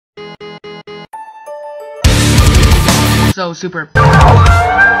So super.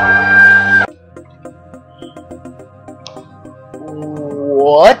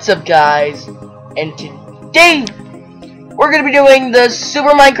 What's up, guys? And today we're gonna be doing the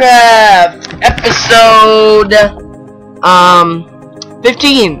Super Minecraft episode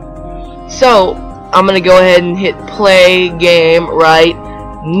 15. So I'm gonna go ahead and hit play game right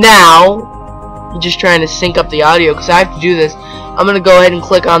now. I'm just trying to sync up the audio because I have to do this. I'm gonna go ahead and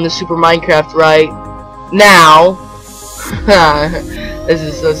click on the Super Minecraft right now. This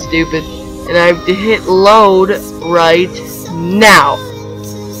is so stupid. And I have to hit load right now.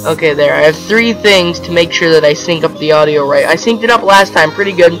 Okay, there. I have 3 things to make sure that I sync up the audio right. I synced it up last time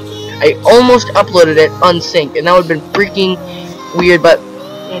pretty good. I almost uploaded it unsynced, and that would have been freaking weird. But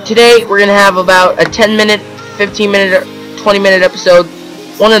today we're gonna have about a 10-minute, 15-minute, or 20-minute episode.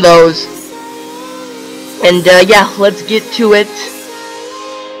 One of those. And yeah, let's get to it,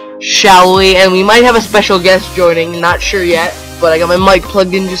 shall we? And we might have a special guest joining, not sure yet, but I got my mic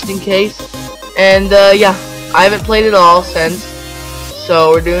plugged in just in case. And yeah, I haven't played it all since,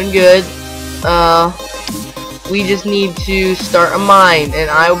 so we're doing good. We just need to start a mine, and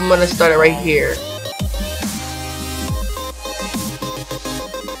I'm gonna start it right here.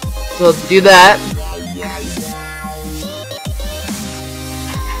 So let's do that.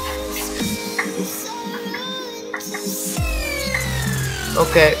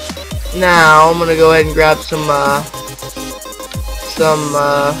 Okay, now I'm gonna go ahead and grab some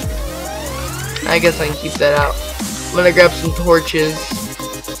I guess I can keep that out. I'm gonna grab some torches.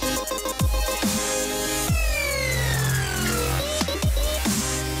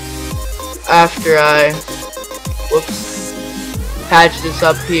 After I, whoops, patch this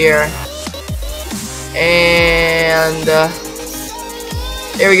up here. And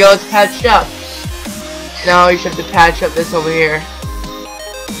there we go, it's patched up. Now we just have to patch up this over here.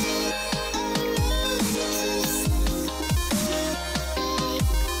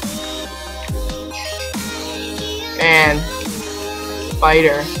 And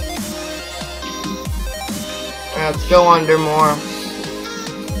spider. Let's go under more.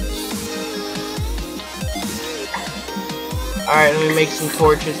 Alright, let me make some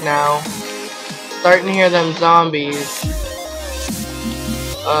torches now. Starting to hear them zombies.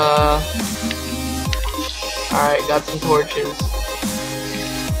 Alright, got some torches.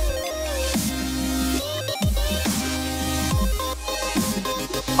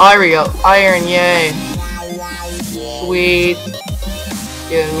 Oh, here we go. Iron, yay. Sweet.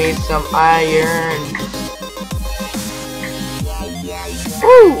 Giving me some iron.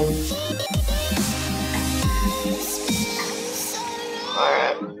 Woo!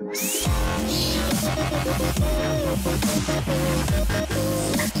 Alright.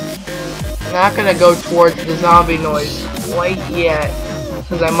 I'm not gonna go towards the zombie noise quite yet,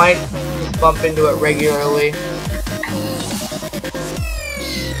 because I might just bump into it regularly.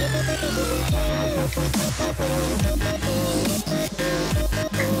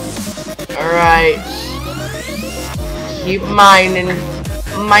 Alright. Keep mining.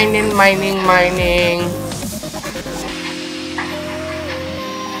 Mining.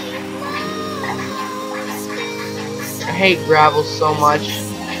 I hate gravel so much.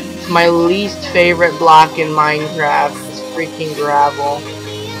 It's my least favorite block in Minecraft. It's freaking gravel.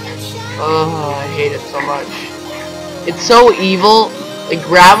 Oh, I hate it so much. It's so evil. Like,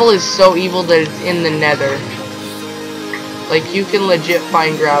 gravel is so evil that it's in the nether. Like, you can legit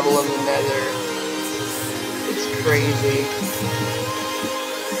find gravel in the nether. It's crazy.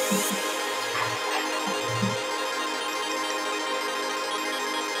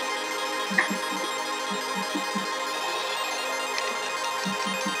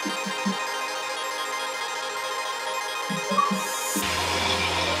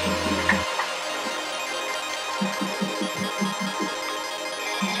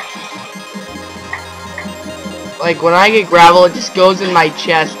 Like, when I get gravel, it just goes in my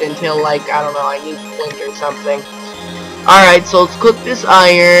chest until, like, I don't know, I need flint or something. Alright, so let's cook this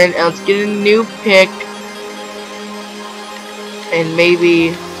iron, and let's get a new pick. And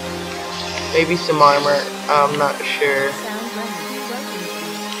maybe some armor. I'm not sure.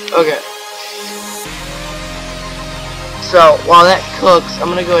 Okay. So, while that cooks, I'm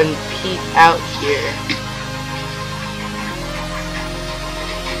gonna go ahead and peek out here.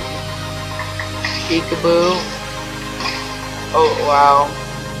 Peekaboo. Oh, wow.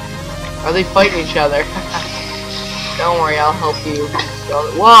 Are they fighting each other? Don't worry, I'll help you.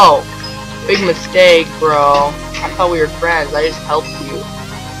 Whoa! Big mistake, bro. I thought we were friends. I just helped you.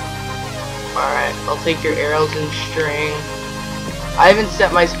 Alright, I'll take your arrows and string. I haven't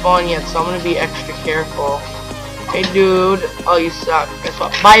set my spawn yet, so I'm gonna be extra careful. Hey, dude. Oh, you suck. Guess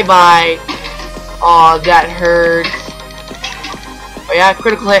what? Bye-bye. Aw, that hurts. Oh yeah,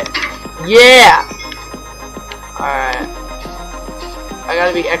 critical hit. Yeah! Alright. I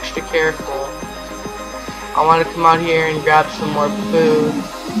gotta be extra careful. I want to come out here and grab some more food.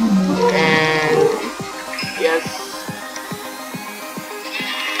 And... yes.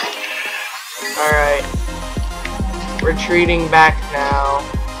 Alright. Retreating back now.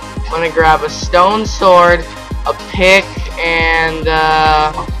 I'm gonna grab a stone sword, a pick, and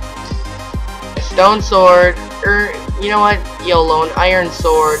a stone sword, or you know what, YOLO, an iron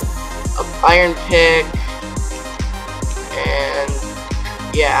sword, an iron pick, and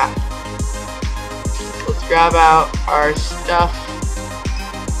yeah. Let's grab out our stuff.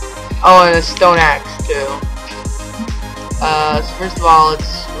 Oh, and a stone axe too. So first of all,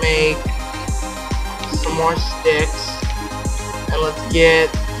 let's make some more sticks, and let's get.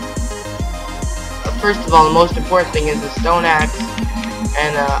 First of all, the most important thing is the stone axe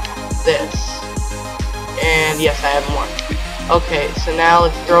and this. And yes, I have more. Okay, so now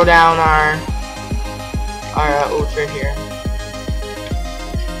let's throw down our oh, it's right here.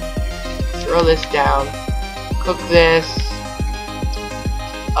 Throw this down. Cook this.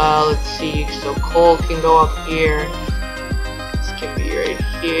 Let's see. So coal can go up here. This can be right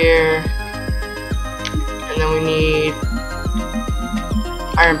here. And then we need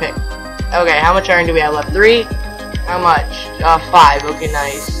iron pick. Okay, how much iron do we have left? 3? How much? 5. Okay,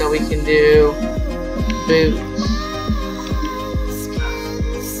 nice. So we can do boots.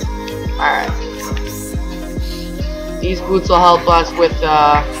 Alright. These boots will help us with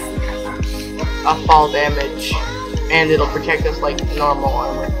fall damage. And it'll protect us like normal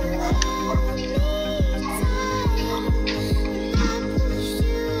armor.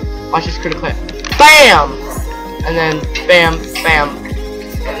 Watch this critical hit. BAM! And then BAM, BAM.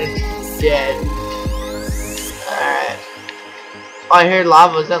 And it's dead. Alright. Oh, I heard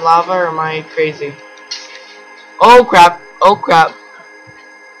lava. Is that lava or am I crazy? Oh crap. Oh crap.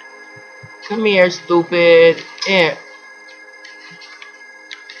 Come here, stupid. Eh.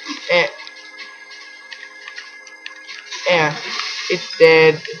 Eh. Eh. It's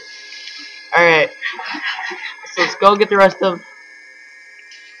dead. Alright. So let's go get the rest of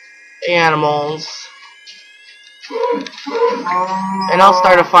the animals. And I'll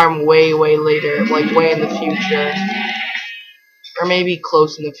start a farm way later, like way in the future. Or maybe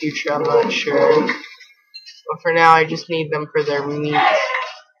close in the future, I'm not sure. But for now, I just need them for their meat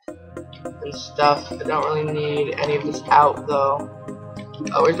and stuff. I don't really need any of this out, though.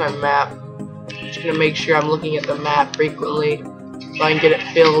 Oh, where's my map? Just gonna make sure I'm looking at the map frequently so I can get it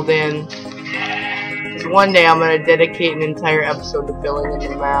filled in. Because one day I'm gonna dedicate an entire episode to filling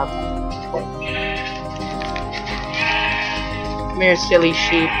in the map. Come here, silly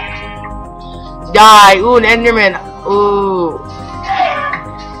sheep. Die! Ooh, an Enderman! Ooh.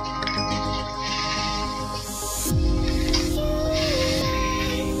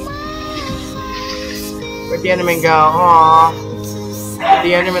 Where'd the Enderman go? Aww. Did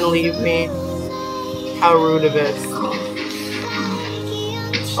the Enderman leave me? How rude of it. Oh.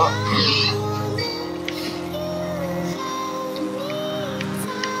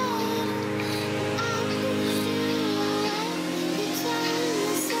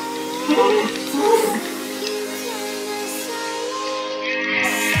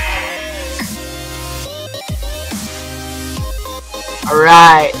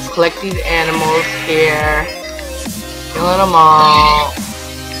 Alright, let's collect these animals here. Killing them all.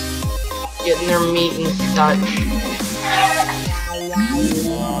 Getting their meat and such.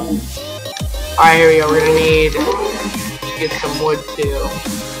 Alright, here we go. We're gonna need to get some wood too.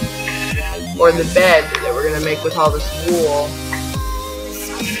 Or the bed that we're gonna make with all this wool.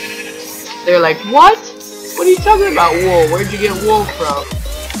 They're like, what? What are you talking about wool? Where'd you get wool from?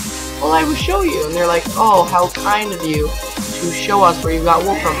 Well, I will show you. And they're like, oh, how kind of you to show us where you got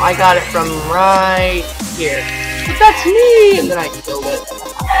wool from. I got it from right here. But that's me! And then I killed it.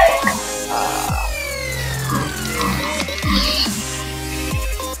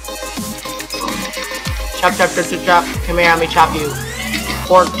 Chop, chop, chop, chop, chop. Come here, let me chop you.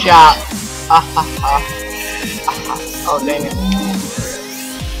 Pork chop. Ah, ha, ha. Ah, ha. Oh, dang it.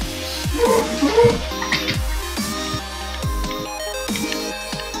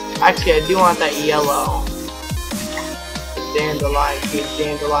 Actually, I do want that yellow. Dandelion, sweet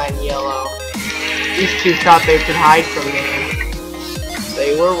dandelion yellow. These two thought they could hide from me.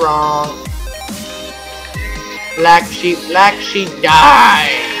 They were wrong. Black sheep,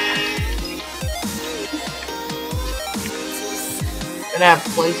 die! Gonna have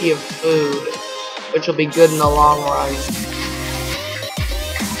plenty of food, which will be good in the long run.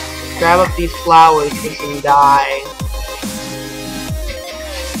 Grab up these flowers for some dye.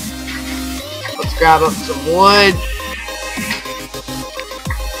 Let's grab up some wood.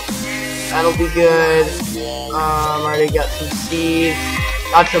 That'll be good. Already got some seeds.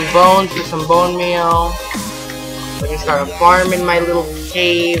 Got some bones for some bone meal. We can start farming my little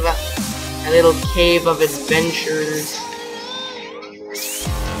cave. A little cave of adventures.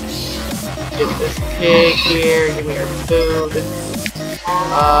 Get this pig here. Give me our food.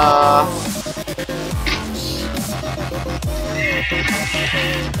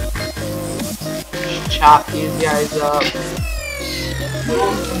 Chop these guys up.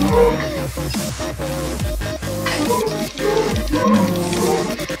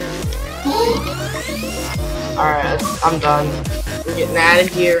 Alright, I'm done. We're getting out of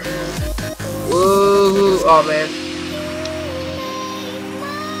here. Woo! Oh man.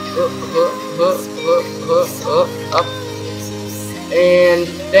 Up. And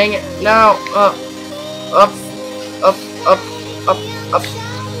dang it. No. Up. Up.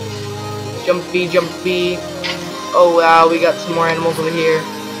 Jumpy. Oh wow, we got some more animals over here.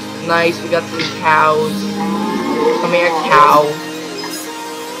 Nice, we got some cows. Come here, cow.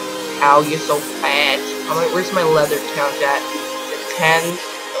 Cow, you're so fat. Where's my leather count at? 10?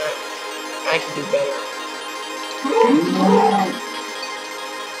 I can do better.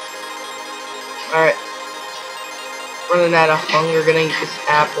 Alright. Running out of hunger, gonna eat this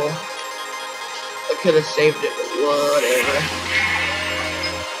apple. I could have saved it, but whatever.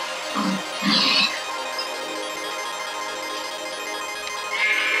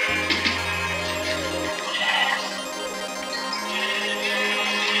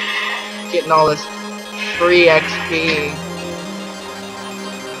 Getting all this free XP.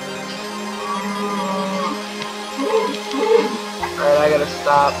 Alright, I gotta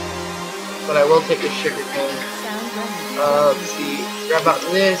stop. But I will take the sugar cane. Let's see. Grab out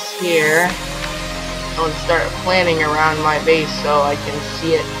this here. I'm gonna start planning around my base so I can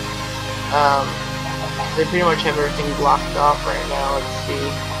see it. They pretty much have everything blocked off right now. Let's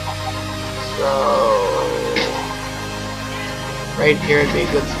see. So right here would be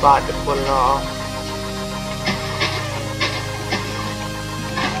a good spot to put it off.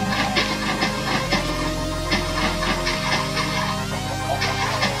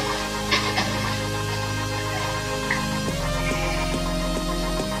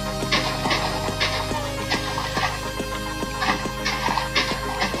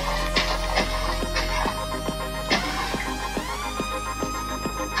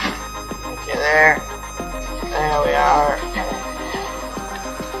 Okay, there we are.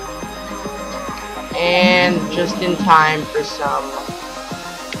 And just in time for some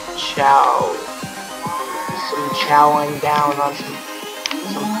chowing down on some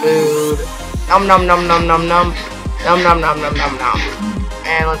food. Nom.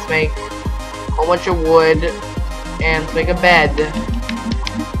 And let's make a whole bunch of wood and let's make a bed.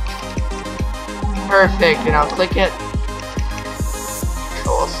 Perfect, and I'll click it.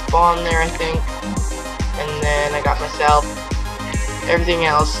 So I'll spawn there, I think. And then I got myself everything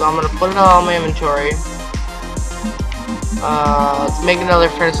else, so I'm gonna put it all in my inventory. Let's make another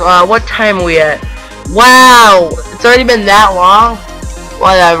furnace. What time are we at? Wow! It's already been that long?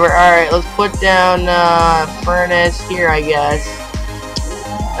 Whatever. Alright, let's put down furnace here, I guess.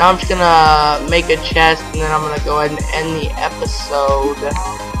 Now I'm just gonna make a chest, and then I'm gonna go ahead and end the episode.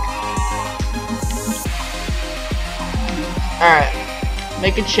 Alright.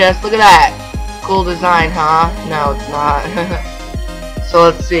 Make a chest. Look at that. Cool design, huh? No, it's not. So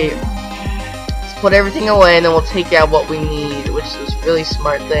let's see. Let's put everything away, and then we'll take out what we need, which is a really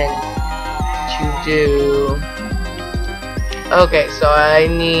smart thing to do. Okay, so I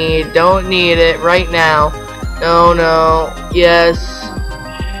don't need it right now. No, yes.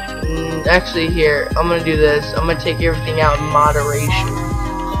 Actually, here, I'm gonna do this. I'm gonna take everything out in moderation.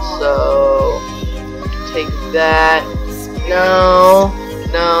 So, take that. No.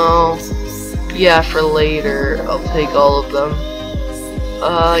 Yeah, for later. I'll take all of them.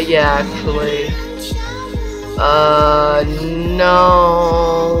 Yeah, actually.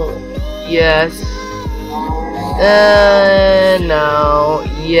 No. Yes. No.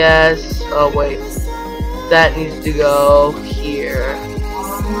 Yes. Oh, wait. That needs to go here.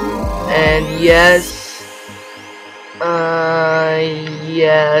 And yes.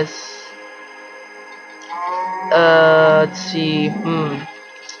 Yes. Let's see.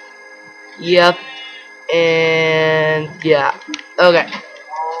 Yep. And yeah. Okay.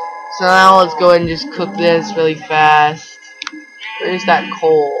 So now let's go ahead and just cook this really fast. Where's that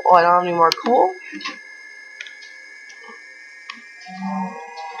coal? Oh, I don't have any more coal?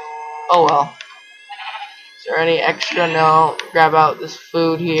 Oh well. Is there any extra? No. Grab out this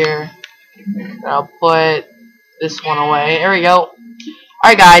food here. And I'll put this one away. There we go.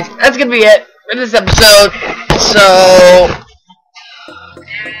 Alright guys, that's gonna be it for this episode. So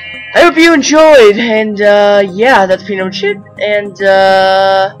I hope you enjoyed, and yeah, that's pretty much it. And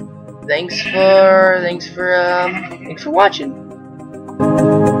thanks for watching.